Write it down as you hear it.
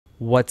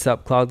What's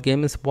up, cloud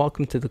gamers?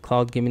 Welcome to the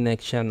Cloud Gaming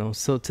Next channel.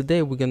 So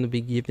today we're going to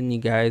be giving you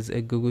guys a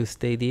Google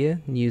Stadia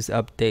news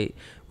update.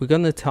 We're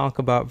going to talk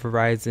about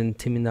Verizon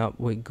teaming up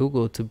with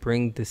Google to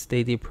bring the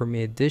Stadia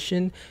Premier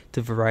Edition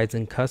to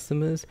Verizon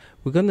customers.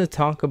 We're going to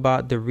talk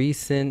about the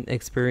recent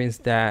experience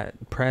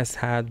that press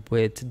had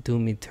with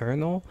Doom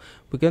Eternal.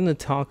 We're going to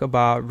talk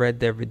about Red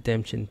Dead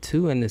Redemption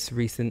 2 and this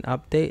recent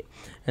update.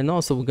 And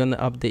also we're going to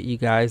update you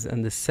guys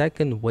on the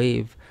second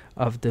wave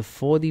of the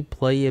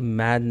 40-player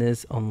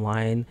Madness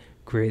online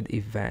grid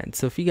event.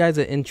 So if you guys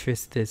are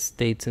interested,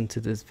 stay tuned to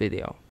this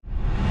video.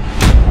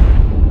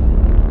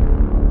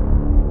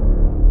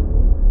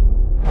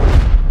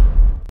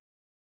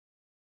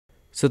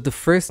 So the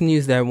first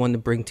news that I want to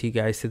bring to you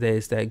guys today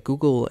is that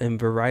Google and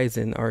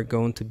Verizon are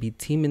going to be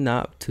teaming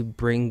up to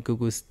bring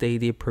Google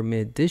Stadia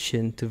Premier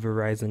Edition to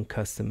Verizon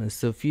customers.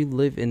 So if you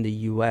live in the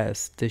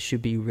US, this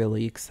should be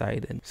really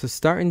exciting. So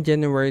starting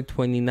January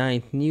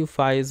 29th, new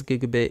Fios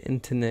Gigabit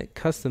Internet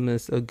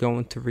customers are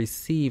going to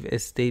receive a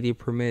Stadia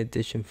Premier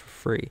Edition for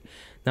free.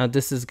 Now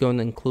this is going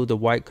to include a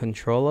white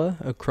controller,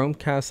 a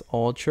Chromecast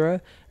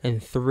Ultra,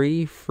 and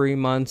 3 free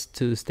months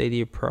to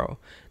Stadia Pro.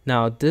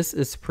 Now this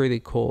is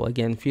pretty cool.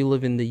 Again, if you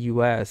live in the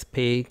US,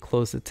 pay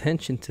close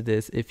attention to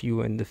this if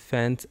you are in the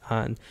fence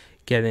on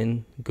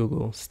getting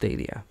Google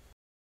Stadia.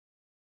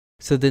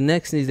 So the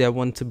next news that I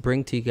want to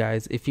bring to you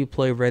guys, if you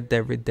play Red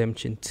Dead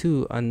Redemption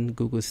 2 on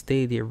Google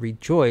Stadia,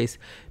 rejoice,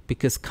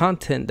 because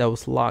content that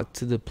was locked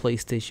to the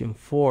PlayStation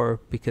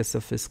 4 because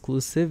of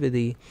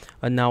exclusivity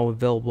are now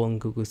available on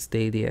Google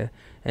Stadia.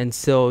 And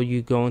so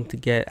you're going to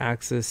get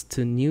access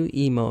to new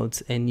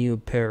emotes and new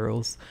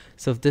apparels.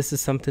 So if this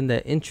is something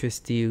that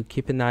interests you,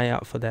 keep an eye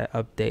out for that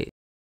update.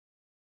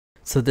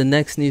 So the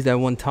next news that I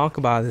want to talk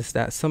about is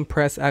that some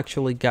press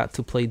actually got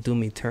to play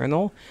Doom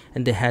Eternal,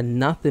 and they had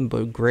nothing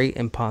but great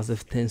and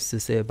positive things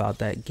to say about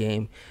that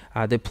game.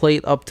 They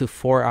played up to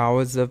 4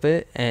 hours of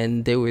it,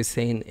 and they were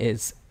saying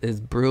it's as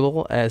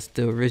brutal as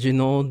the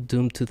original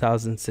Doom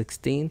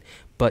 2016,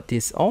 but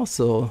there's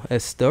also a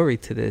story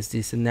to this.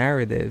 There's a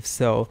narrative.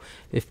 So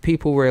if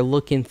people were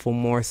looking for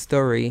more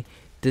story,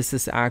 this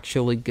is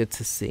actually good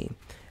to see.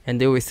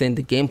 And they were saying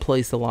the gameplay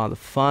is a lot of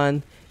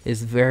fun.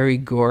 Is very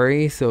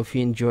gory, so if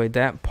you enjoyed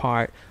that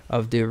part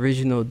of the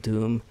original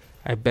Doom,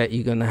 I bet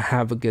you're gonna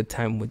have a good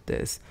time with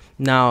this.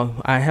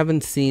 Now, I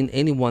haven't seen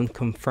anyone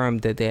confirm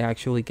that they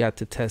actually got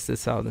to test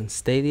this out in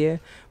Stadia,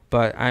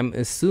 but I'm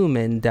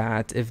assuming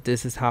that if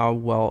this is how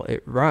well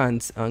it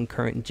runs on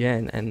current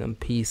gen and on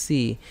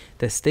PC,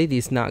 that Stadia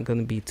is not going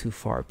to be too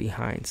far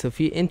behind. So if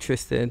you're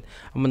interested,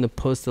 I'm going to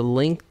post a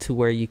link to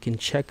where you can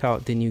check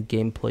out the new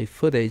gameplay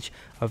footage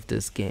of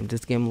this game.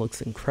 This game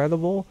looks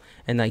incredible,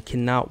 and I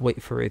cannot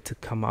wait for it to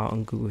come out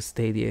on Google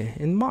Stadia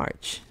in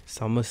March.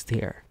 It's almost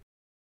here.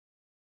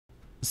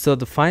 So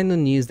the final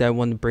news that I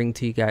want to bring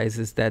to you guys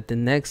is that the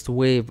next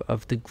wave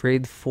of the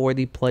Grid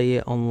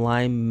 40-player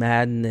online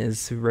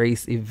Madness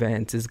race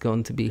event is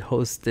going to be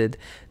hosted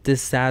this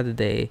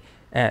Saturday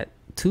at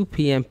 2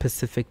 p.m.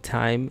 Pacific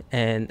time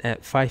and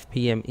at 5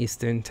 p.m.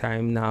 Eastern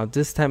time. Now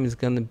this time is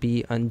going to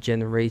be on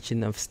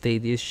Generation of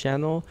Stadia's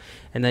channel,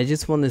 and I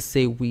just want to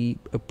say we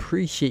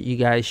appreciate you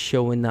guys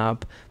showing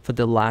up for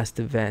the last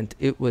event.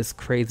 It was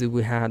crazy.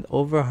 We had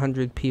over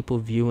 100 people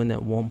viewing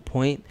at one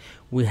point.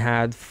 We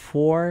had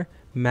 4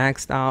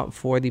 maxed out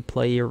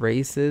 40-player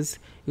races.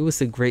 It was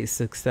a great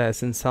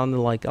success and sounded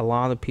like a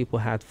lot of people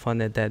had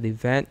fun at that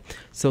event.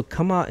 So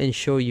come out and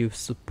show your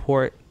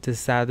support this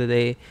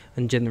Saturday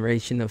on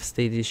Generation of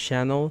Stadia's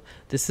channel.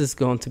 This is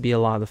going to be a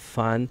lot of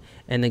fun,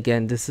 and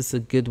again, this is a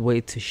good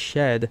way to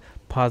shed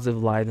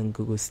positive light on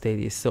Google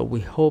Stadia. So we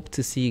hope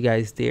to see you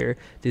guys there.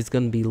 There's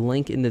going to be a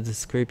link in the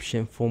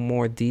description for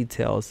more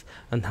details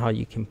on how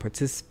you can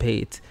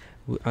participate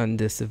on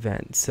this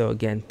event. So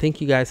again,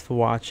 thank you guys for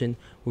watching.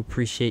 We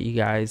appreciate you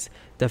guys.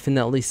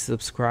 Definitely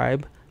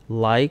subscribe,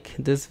 like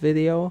this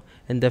video,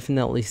 and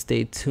definitely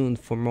stay tuned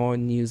for more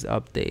news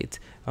updates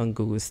on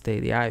Google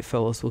Stadia. Alright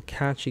fellas, we'll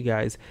catch you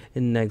guys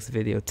in the next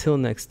video. Till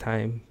next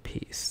time,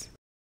 peace.